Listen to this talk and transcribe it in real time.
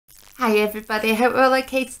Hi everybody, I hope we're all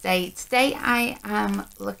okay today. Today I am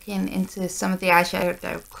looking into some of the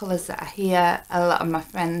eyeshadow colours that are here. A lot of my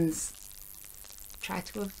friends try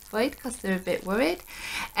to avoid because they're a bit worried.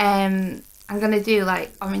 I'm going to do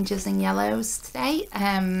like oranges and yellows today,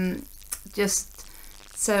 just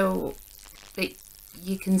so that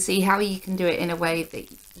you can see how you can do it in a way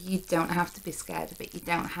that you don't have to be scared of it. You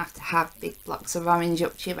don't have to have big blocks of orange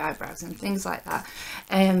up to your eyebrows and things like that.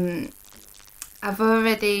 I've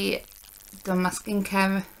already done my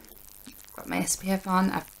skincare, got my SPF on,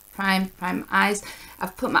 I've primed my eyes,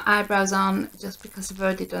 I've put my eyebrows on just because I've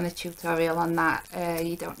already done a tutorial on that.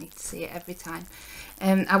 You don't need to see it every time.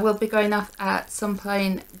 I will be going off at some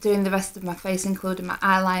point doing the rest of my face, including my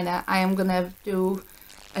eyeliner. I am going to do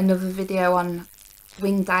another video on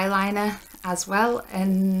winged eyeliner as well,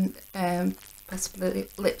 and possibly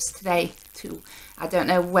lips today too. I don't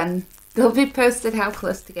know when they'll be posted, how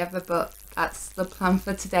close together, but that's the plan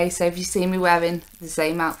for today. So if you see me wearing the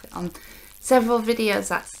same outfit on several videos,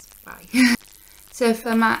 that's why. So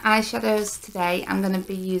for my eyeshadows today, I'm going to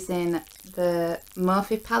be using the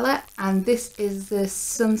Morphe palette, and this is the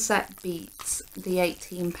Sunset Beats, the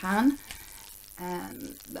 18 pan,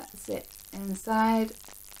 and that's it inside.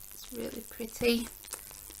 It's really pretty.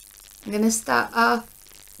 I'm going to start off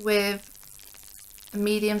with a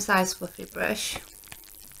medium-sized fluffy brush.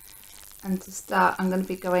 And to start, I'm going to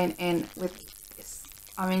be going in with this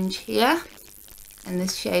orange here, and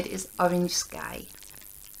this shade is Orange Sky.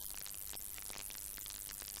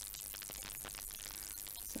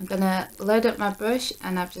 So I'm going to load up my brush,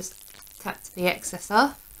 and I've just tapped the excess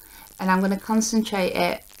off, and I'm going to concentrate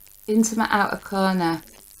it into my outer corner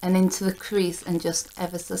and into the crease and just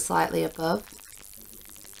ever so slightly above.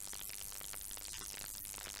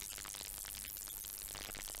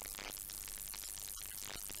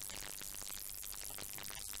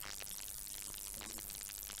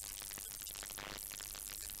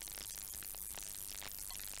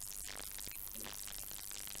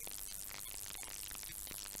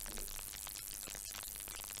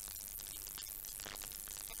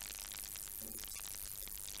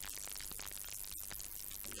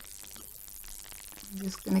 I'm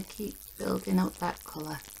just going to keep building up that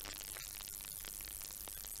colour.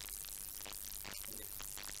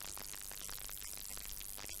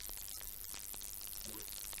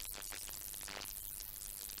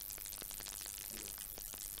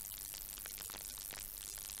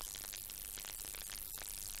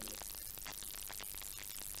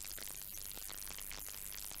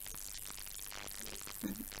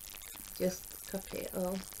 Just copy it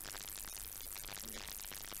all.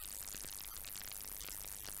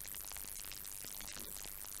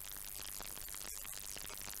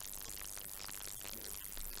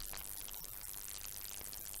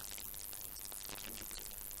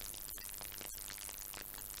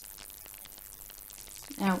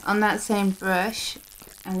 Now on that same brush,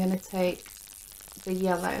 I'm going to take the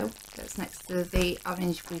yellow that's next to the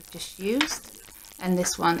orange we've just used, and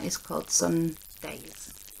this one is called Sun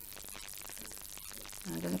Daze.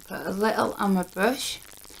 I'm going to put a little on my brush,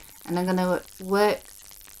 and I'm going to work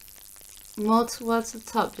more towards the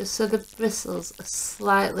top just so the bristles are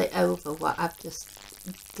slightly over what I've just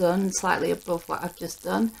done, slightly above what I've just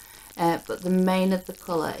done, but the main of the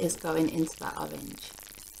colour is going into that orange.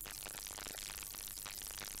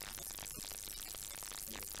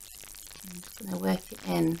 I'm just going to work it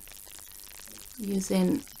in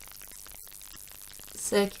using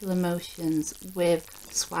circular motions with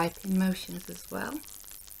swiping motions as well.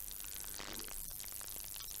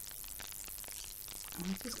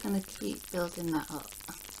 I'm just going to keep building that up.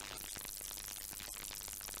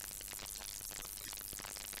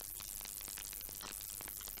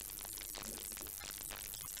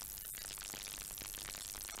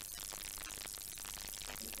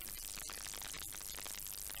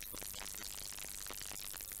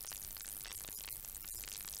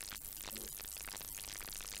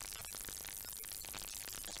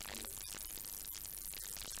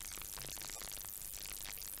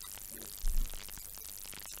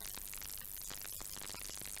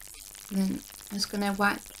 Then I'm just going to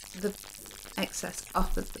wipe the excess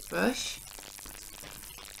off of the brush.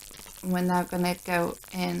 And we're now going to go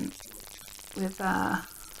in with our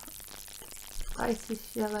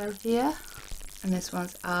lightish yellow here, and this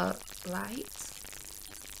one's our light.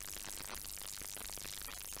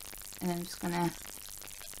 And I'm just going to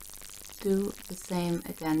do the same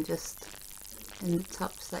again, just in the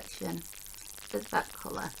top section with that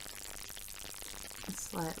colour and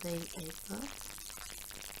slightly above.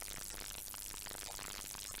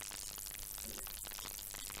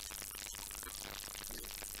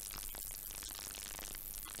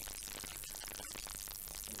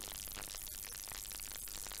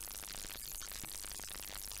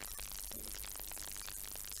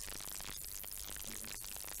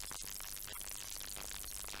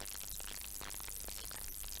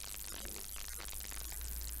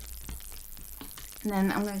 And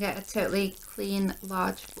then I'm going to get a totally clean,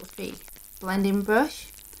 large, fluffy blending brush,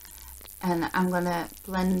 and I'm going to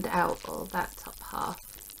blend out all that top half.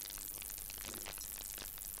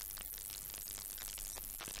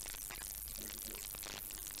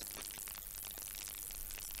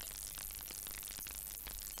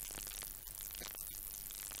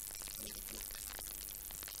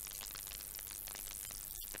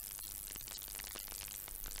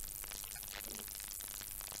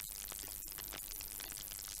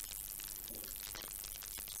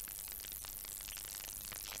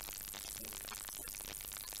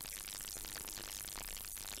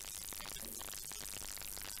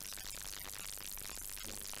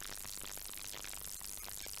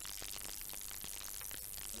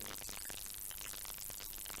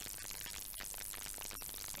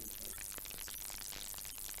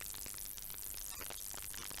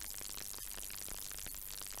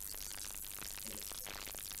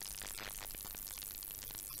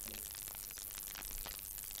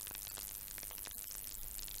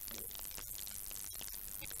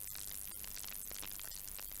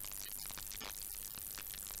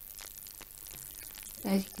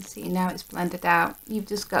 As you can see, now it's blended out. You've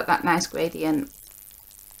just got that nice gradient,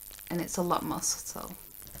 and it's a lot more subtle.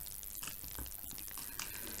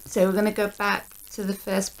 So we're going to go back to the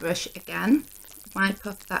first brush again, wipe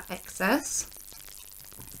off that excess.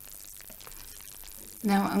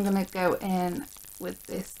 Now I'm going to go in with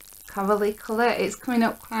this corally colour. It's coming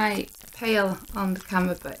up quite pale on the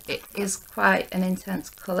camera, but it is quite an intense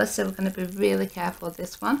colour, so we're going to be really careful with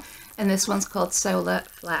this one. And this one's called Solar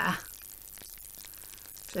Flare.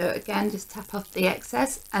 So again, just tap off the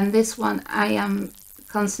excess, and this one I am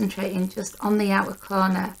concentrating just on the outer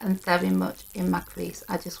corner and very much in my crease.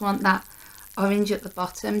 I just want that orange at the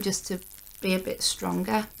bottom just to be a bit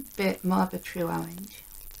stronger, a bit more of a true orange.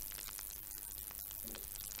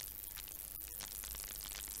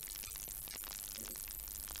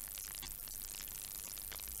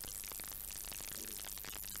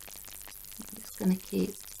 I'm just going to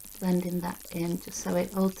keep blending that in just so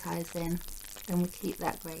it all ties in. And we keep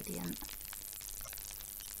that gradient.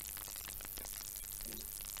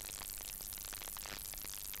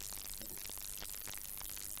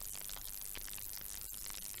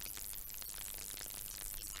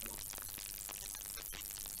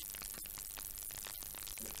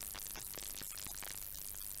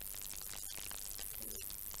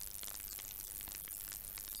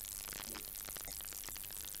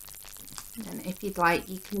 And if you'd like,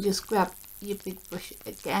 you can just grab your big brush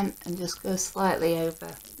again and just go slightly over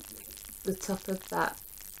the top of that.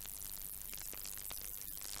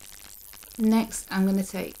 Next, I'm going to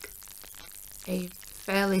take a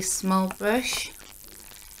fairly small brush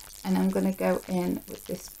and I'm going to go in with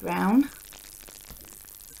this brown,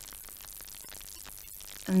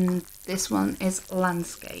 and this one is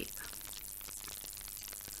Landscape.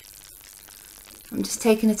 I'm just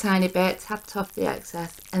taking a tiny bit, tapped off the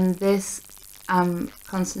excess, and this I'm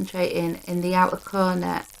concentrating in the outer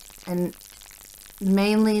corner and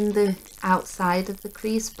mainly in the outside of the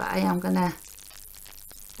crease, but I am going to,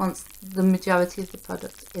 once the majority of the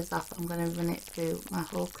product is off, I'm going to run it through my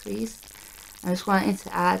whole crease. I'm just wanting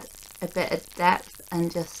to add a bit of depth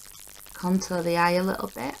and just contour the eye a little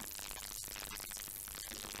bit.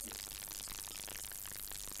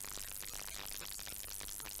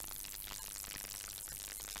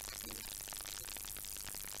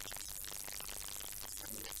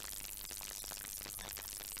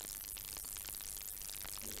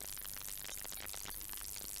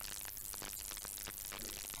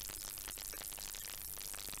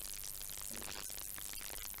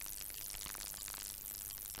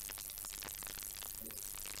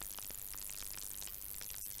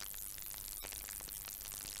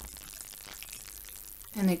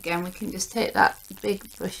 And again, we can just take that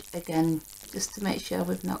big brush again, just to make sure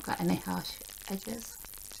we've not got any harsh edges.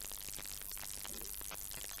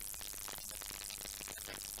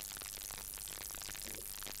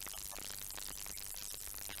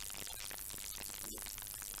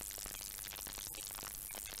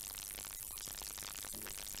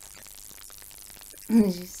 And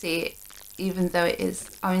as you see, even though it is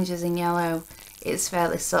oranges and yellow, it's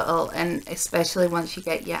fairly subtle, and especially once you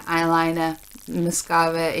get your eyeliner,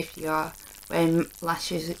 mascara, if you're wearing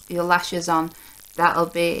lashes, your lashes on, that'll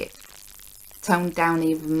be toned down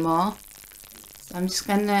even more. So I'm just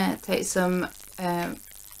going to take some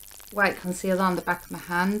white concealer on the back of my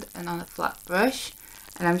hand and on a flat brush,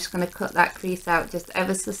 and I'm just going to cut that crease out just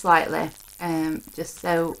ever so slightly, just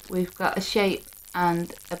so we've got a shape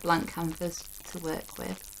and a blank canvas to work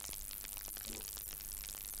with.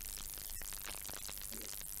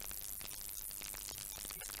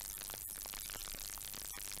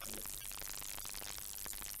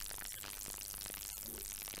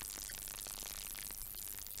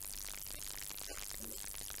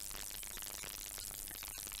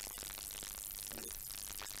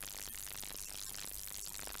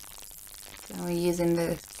 So we're using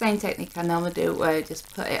the same technique I normally do, where we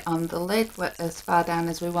just put it on the lid as far down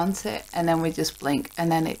as we want it, and then we just blink,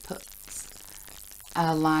 and then it puts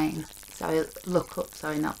our line. Sorry, look up,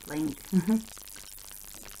 sorry, not blink. And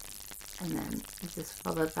then we just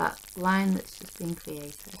follow that line that's just been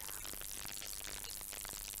created.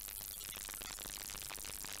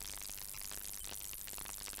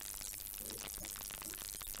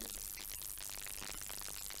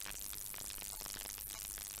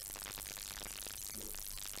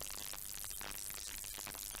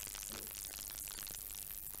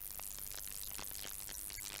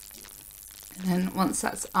 And then once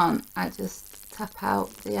that's on, I just tap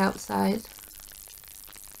out the outside,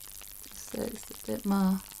 so it's a bit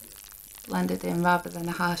more blended in rather than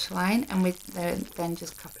a harsh line, and we then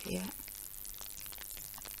just copy it.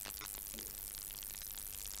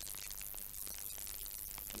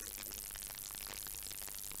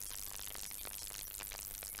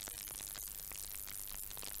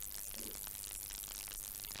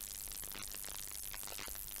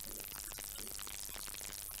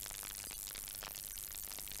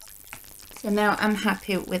 So now I'm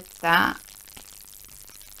happy with that.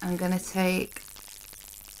 I'm going to take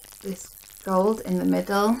this gold in the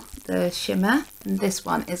middle, the shimmer, and this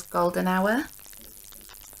one is Golden Hour.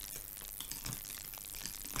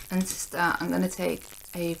 And to start, I'm going to take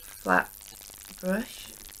a flat brush.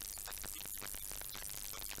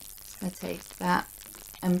 I'm going to take that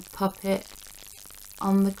and pop it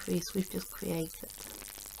on the crease we've just created.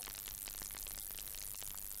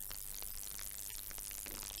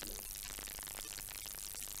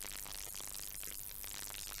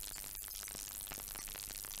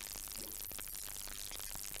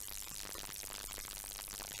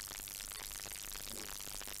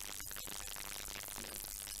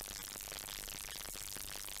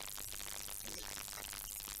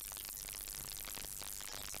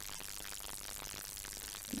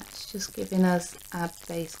 Just giving us our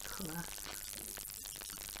base colour.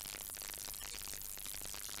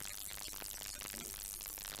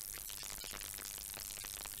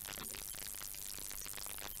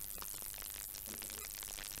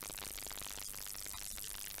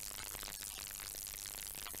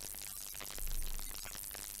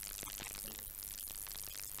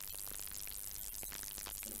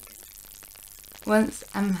 Once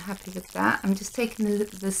I'm happy with that, I'm just taking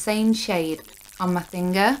the same shade on my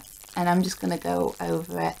finger, and I'm just going to go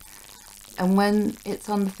over it, and when it's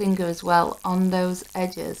on the finger as well, on those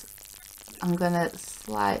edges, I'm going to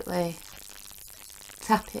slightly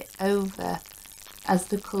tap it over as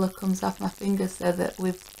the colour comes off my finger, so that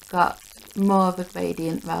we've got more of a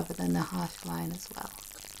gradient rather than a harsh line as well.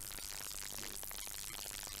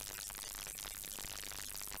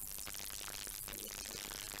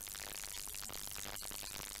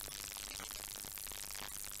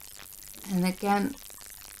 And again,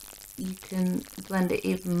 you can blend it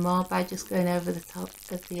even more by just going over the top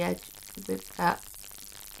of the edge with that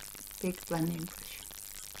big blending brush.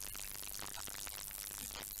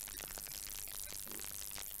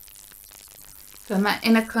 For my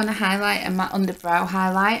inner corner highlight and my underbrow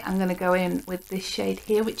highlight, I'm going to go in with this shade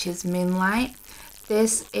here, which is Moonlight.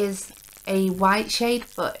 This is a white shade,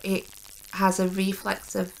 but it has a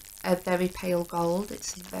reflex of a very pale gold.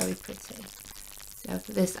 It's very pretty. So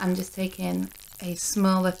for this, I'm just taking a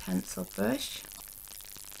smaller pencil brush.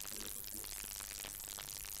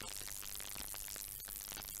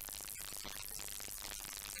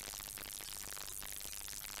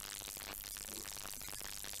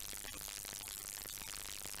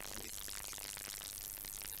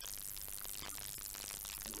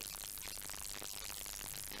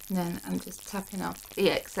 And then I'm just tapping off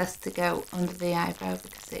the excess to go under the eyebrow,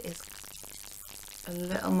 because it is a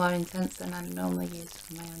little more intense than I normally use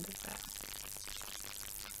for my underbrow.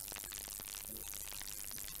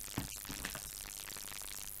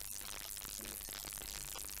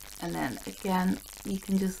 And then again, you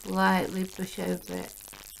can just lightly brush over it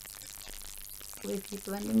with your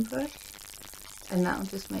blending brush, and that will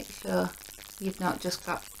just make sure you've not just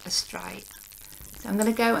got a stripe. So I'm going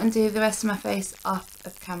to go and do the rest of my face off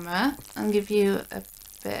of camera and give you a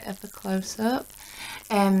bit of a close-up.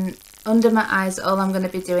 Under my eyes, all I'm going to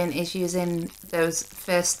be doing is using those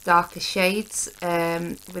first darker shades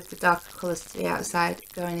with the darker colours to the outside,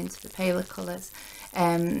 going into the paler colours,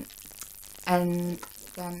 and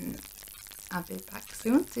then I'll be back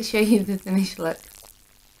soon to show you the finished look.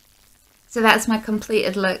 So that's my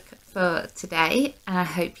completed look for today, and I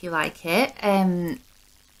hope you like it.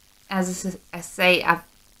 As I say, I've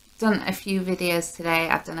done a few videos today.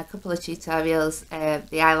 I've done a couple of tutorials,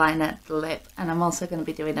 the eyeliner, the lip, and I'm also going to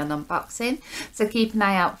be doing an unboxing, so keep an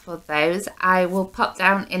eye out for those. I will pop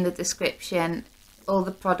down in the description all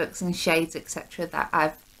the products and shades etc that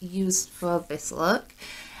I've used for this look,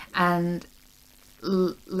 and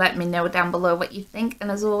let me know down below what you think, and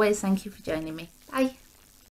as always, thank you for joining me.